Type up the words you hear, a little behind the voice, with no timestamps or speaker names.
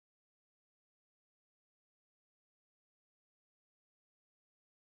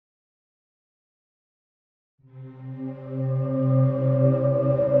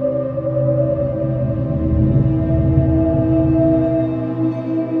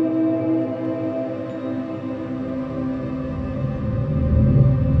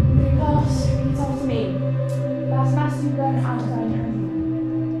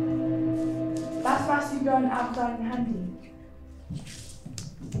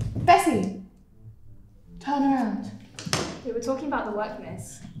Bessie! Turn around. We were talking about the work,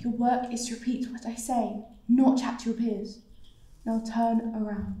 miss. Your work is to repeat what I say, not chat to your peers. Now turn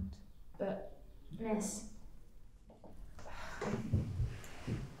around. But, miss...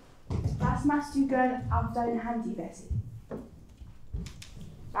 Was machst du gern auf dein Handy, Bessie?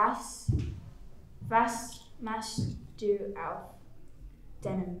 Was machst du auf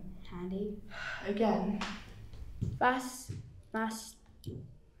deinem Handy? Again. Was machst...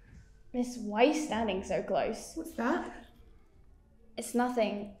 Miss, why are you standing so close? What's that? It's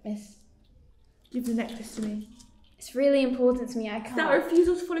nothing, miss. Give the necklace to me. It's really important to me, I Is can't. that a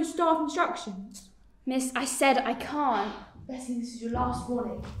refusal to follow staff instructions? Miss, I said I can't. Bessie, this is your last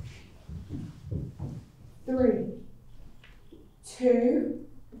warning. 3, 2,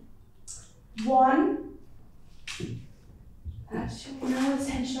 1. Actually, no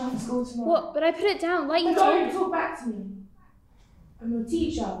attention after school tomorrow. What? But I put it down like you Don't told. talk back to me. I'm your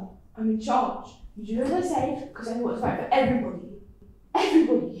teacher. I'm in charge. You do as I say because I know what's right for everybody.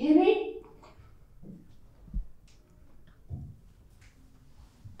 Everybody, hear me?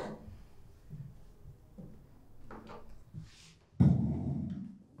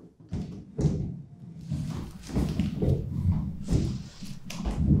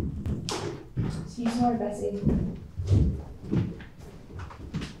 See you tomorrow, Bessie.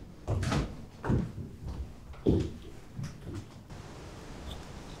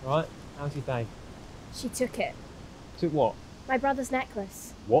 Right, how's your day? She took it. Took what? My brother's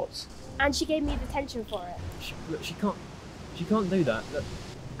necklace. What? And she gave me detention for it. Look, she can't do that. Look.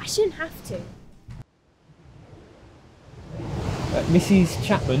 I shouldn't have to. Mrs.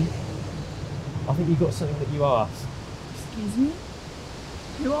 Chapman, I think you've got something that you asked. Excuse me?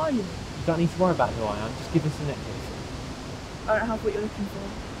 Who are you? You don't need to worry about who I am, just give us the necklace. I don't have what you're looking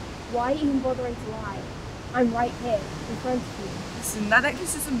for. Why even bothering to lie? I'm right here, in front of you. Listen, that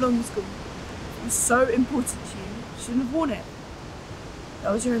necklace doesn't belong to school. It was so important to you, you shouldn't have worn it.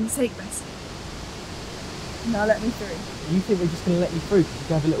 That was your own mistake, Bessie. Now let me through. You think we're just going to let you through because you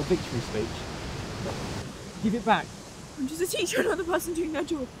gave a little victory speech? Give it back. I'm just a teacher, not the person doing their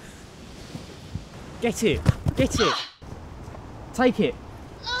job. Get it. Get it. Take it.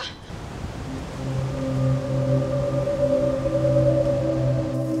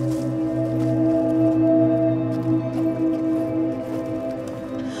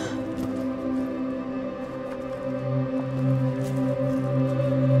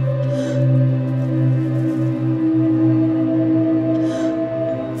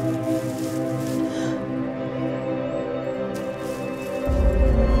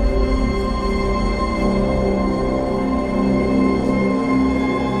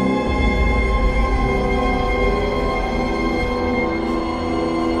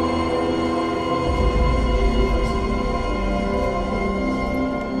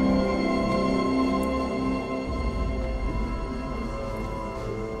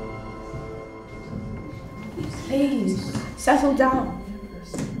 Please, settle down.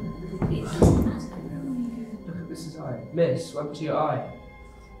 Look at Mrs. Eye. Miss, what happened to your eye?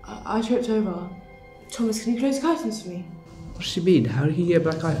 I tripped over. Thomas, can you close the curtains for me? What does she mean? How did he get a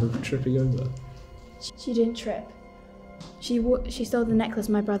black eye from tripping over? She didn't trip. She stole the necklace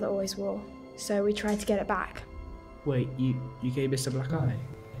my brother always wore, so we tried to get it back. Wait, you gave Miss a black eye?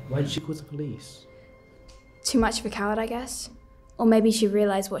 Why did she call the police? Too much of a coward, I guess. Or maybe she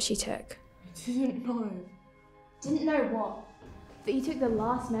realised what she took. I didn't know. Didn't know what? That you took the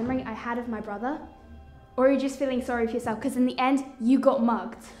last memory I had of my brother? Or are you just feeling sorry for yourself because in the end, you got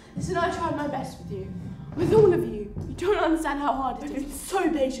mugged? Listen, I tried my best with you. With all of you. You don't understand how hard it is. I've been so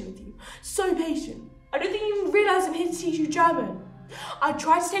patient with you. So patient. I don't think you even realise I'm here to teach you German. I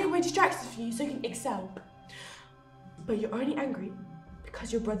tried to take away distractions for you so you can excel. But you're only angry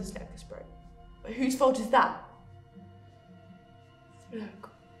because your brother's necklace broke. But whose fault is that?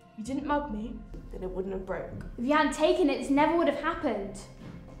 Look, you didn't mug me, then it wouldn't have broke. If you hadn't taken it, this never would have happened.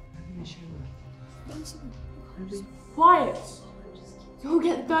 Quiet! You'll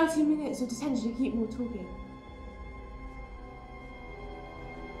get 30 minutes of detention to keep more talking.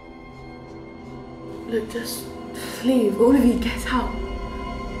 Look, just leave. All of you, get out.